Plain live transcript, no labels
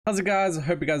How's it, guys? I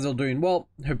hope you guys are doing well.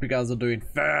 Hope you guys are doing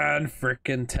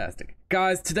fan-frickin-tastic.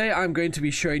 Guys, today I'm going to be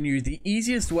showing you the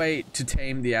easiest way to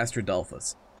tame the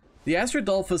Astrodelphis. The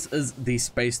Astrodelphis is the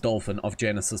space dolphin of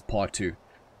Genesis Part 2.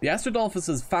 The Astrodelphis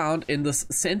is found in this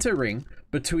center ring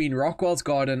between Rockwell's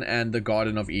Garden and the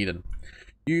Garden of Eden.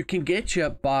 You can get here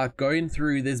by going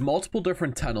through, there's multiple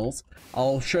different tunnels.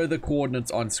 I'll show the coordinates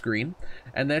on screen.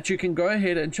 And that you can go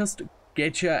ahead and just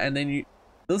get here, and then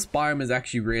this biome is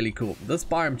actually really cool. This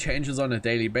biome changes on a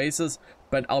daily basis,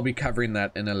 but I'll be covering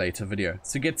that in a later video.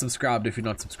 So get subscribed if you're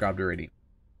not subscribed already.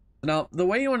 Now, the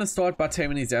way you want to start by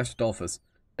taming these Astrodelphis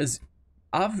is,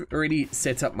 I've already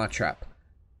set up my trap.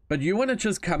 But you want to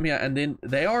just come here, and then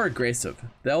they are aggressive.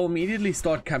 They'll immediately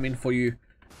start coming for you.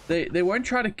 They won't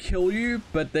try to kill you,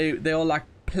 but they'll like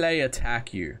play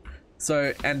attack you.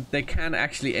 So, and they can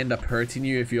actually end up hurting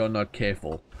you if you're not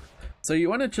careful. So you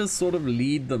want to just sort of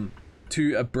lead them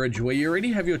to a bridge where you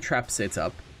already have your trap set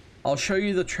up. I'll show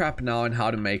you the trap now and how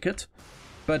to make it,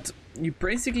 but you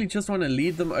basically just want to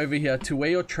lead them over here to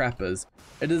where your trap is.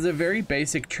 It is a very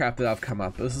basic trap that I've come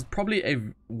up. This is probably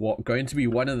going to be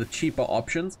one of the cheaper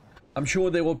options. I'm sure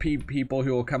there will be people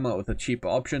who will come up with a cheaper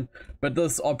option, but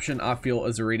this option I feel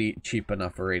is already cheap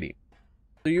enough already.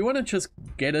 So you want to just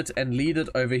get it and lead it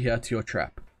over here to your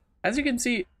trap. As you can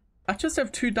see, I just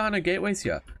have 2 dino gateways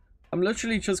here. I'm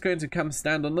literally just going to come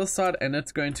stand on this side, and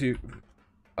it's going to,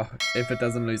 if it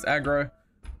doesn't lose aggro,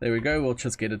 there we go, we'll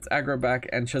just get its aggro back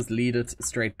and just lead it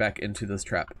straight back into this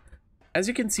trap. As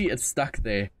you can see, it's stuck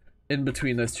there in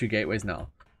between those 2 gateways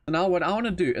now. So now what I want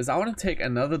to do is I want to take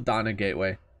another dino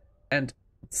gateway, and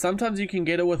sometimes you can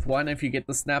get it with 1 if you get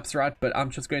the snaps right, but I'm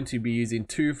just going to be using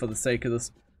 2 for the sake of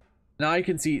this. Now you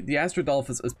can see the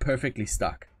Astrodelphis is perfectly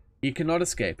stuck. He cannot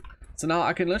escape. So now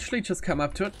I can literally just come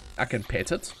up to it, I can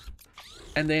pet it,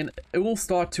 and then it will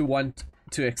start to want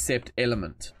to accept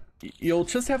element. You'll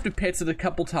just have to pet it a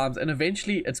couple times, and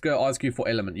eventually it's going to ask you for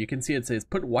element. You can see it says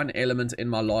put 1 element in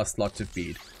my last slot to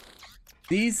feed.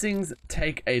 These things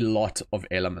take a lot of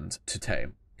element to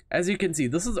tame. As you can see,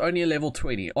 this is only a level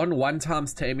 20. On 1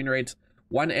 times taming rate,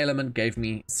 1 element gave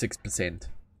me 6%.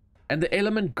 And the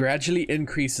element gradually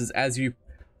increases as you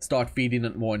start feeding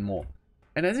it more and more.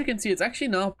 And as you can see, it's actually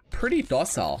now pretty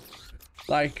docile.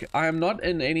 Like, I am not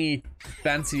in any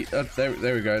fancy, there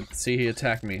we go, see, he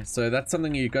attacked me, so that's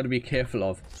something you got to be careful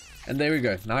of. And there we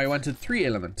go, now I wanted 3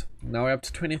 element, now we're up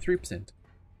to 23%.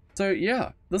 So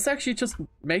yeah, this actually just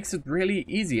makes it really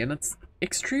easy, and it's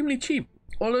extremely cheap.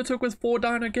 All it took was 4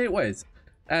 dino gateways,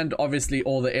 and obviously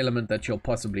all the element that you'll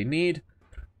possibly need,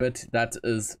 but that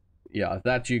is, yeah,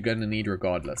 that you're gonna need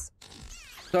regardless.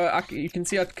 So you can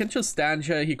see I can just stand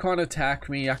here, he can't attack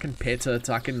me, I can pet it,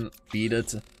 I can feed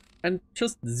it, and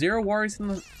just 0 worries in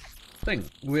the thing.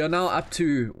 We are now up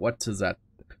to, what is that,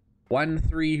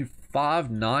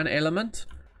 1359 element.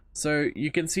 So you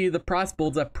can see the price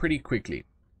builds up pretty quickly.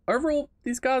 Overall,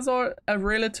 these guys are a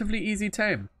relatively easy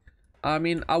tame. I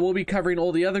mean, I will be covering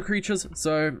all the other creatures,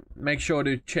 so make sure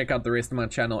to check out the rest of my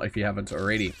channel if you haven't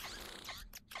already.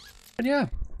 And yeah,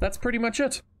 that's pretty much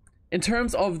it. In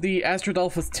terms of the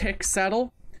Astrodelphis tech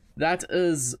saddle, that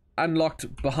is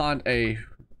unlocked behind a,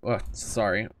 oh,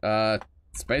 sorry,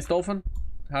 space dolphin?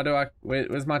 How do I,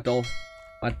 where's my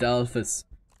Delphis?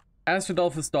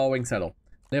 Astrodelphis Starwing saddle.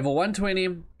 Level 120,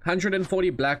 140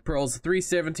 black pearls,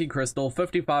 370 crystal,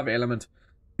 55 element,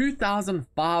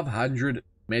 2,500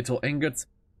 metal ingots,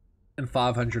 and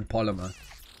 500 polymer.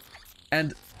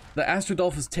 And the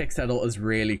Astrodelphis tech saddle is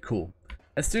really cool.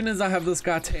 As soon as I have this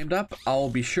guy tamed up, I'll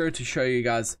be sure to show you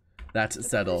guys that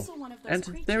saddle.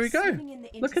 And there we go.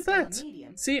 Look at that.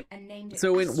 See,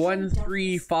 so it went 1,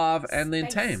 3, 5, and then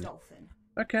tamed.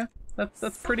 Okay,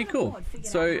 that's pretty cool.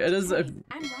 So it is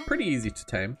pretty easy to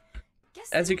tame.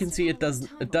 As you can see, it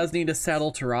does need a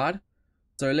saddle to ride.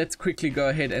 So let's quickly go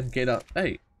ahead and get up.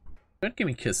 Hey, don't give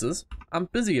me kisses. I'm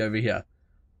busy over here.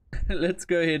 Let's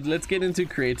go ahead. Let's get into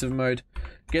creative mode.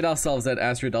 Get ourselves that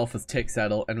Astrodelphis tech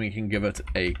saddle, and we can give it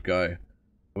a go.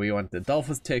 We want the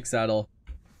Delphis tech saddle.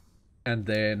 And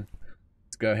then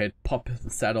let's go ahead, pop the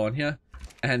saddle on here,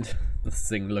 and this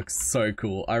thing looks so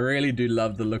cool. I really do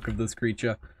love the look of this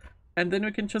creature. And then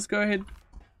we can just go ahead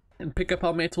and pick up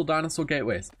our metal dinosaur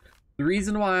gateways. The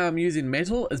reason why I'm using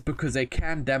metal is because they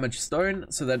can damage stone,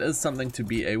 so that is something to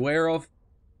be aware of.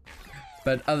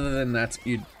 But other than that,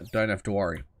 you don't have to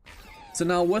worry. So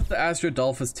now with the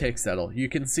Astrodelphis tech saddle, you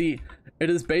can see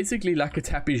it is basically like a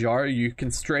tapijara. You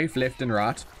can strafe left and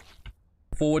right,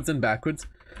 forwards and backwards.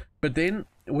 But then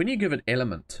when you give it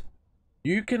element,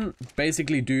 you can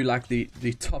basically do like the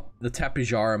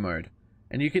tapijara mode.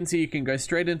 And you can see you can go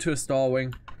straight into a star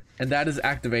wing, and that is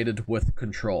activated with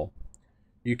control.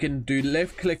 You can do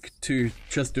left click to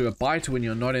just do a bite when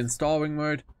you're not in starving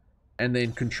mode, and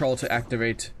then control to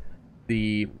activate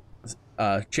the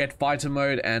jet fighter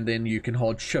mode, and then you can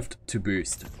hold shift to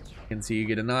boost. You can see you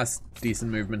get a nice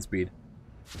decent movement speed.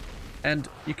 And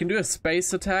you can do a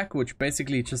space attack, which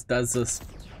basically just does this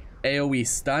AoE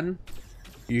stun.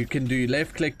 You can do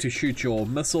left click to shoot your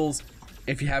missiles.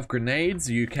 If you have grenades,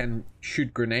 you can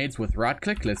shoot grenades with right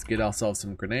click. Let's get ourselves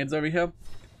some grenades over here.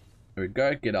 There we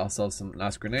go, get ourselves some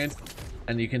nice grenades.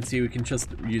 And you can see we can just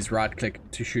use right click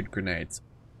to shoot grenades.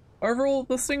 Overall,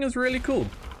 this thing is really cool.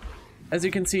 As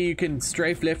you can see, you can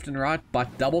strafe left and right,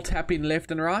 but double tapping left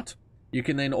and right. You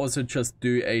can then also just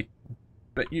do a...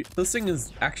 this thing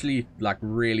is actually like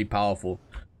really powerful.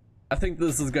 I think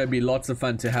this is going to be lots of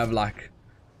fun to have like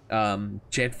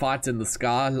jet fights in the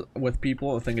sky with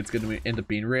people. I think it's going to end up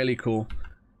being really cool.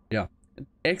 Yeah.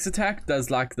 X attack does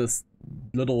like this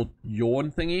little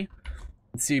yawn thingy.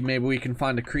 Let's see, maybe we can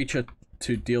find a creature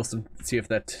to deal some, see if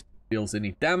that deals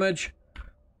any damage.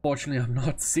 Fortunately, I'm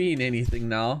not seeing anything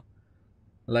now.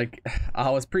 Like, I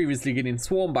was previously getting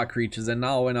swarmed by creatures, and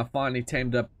now when I finally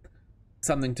tamed up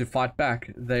something to fight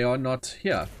back, they are not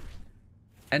here.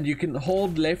 And you can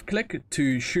hold left click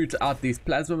to shoot out these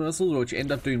plasma missiles, which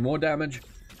end up doing more damage,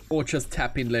 or just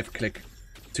tapping left click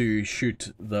to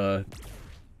shoot the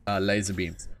laser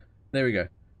beams. There we go.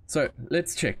 So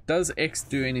let's check, does X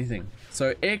do anything?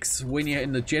 So X, when you're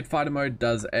in the jet fighter mode,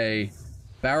 does a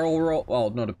barrel roll. Well,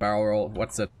 not a barrel roll,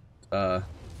 what's it, type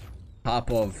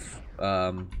of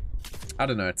I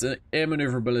don't know, it's an air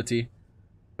maneuverability.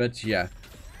 But yeah,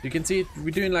 you can see we're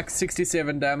doing like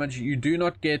 67 damage. You do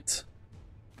not get,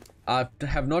 I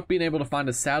have not been able to find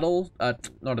a saddle,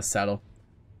 not a saddle,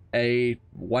 a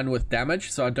one with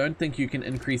damage, so I don't think you can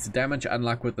increase the damage,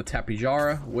 unlike with the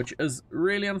Tapijara, which is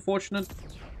really unfortunate,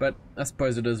 but I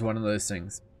suppose it is one of those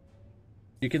things.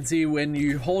 You can see when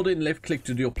you hold in left click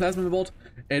to do your plasma bolt,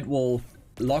 it will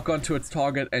lock onto its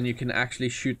target, and you can actually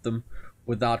shoot them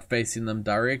without facing them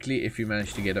directly if you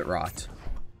manage to get it right.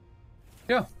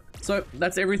 Yeah, so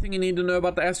that's everything you need to know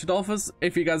about the Astrodelphis.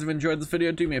 If you guys have enjoyed this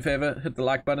video, do me a favor, hit the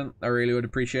like button, I really would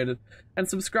appreciate it. And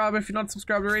subscribe if you're not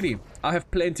subscribed already. I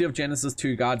have plenty of Genesis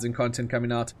 2 guides and content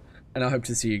coming out, and I hope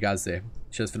to see you guys there.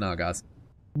 Cheers for now, guys.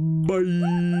 Bye.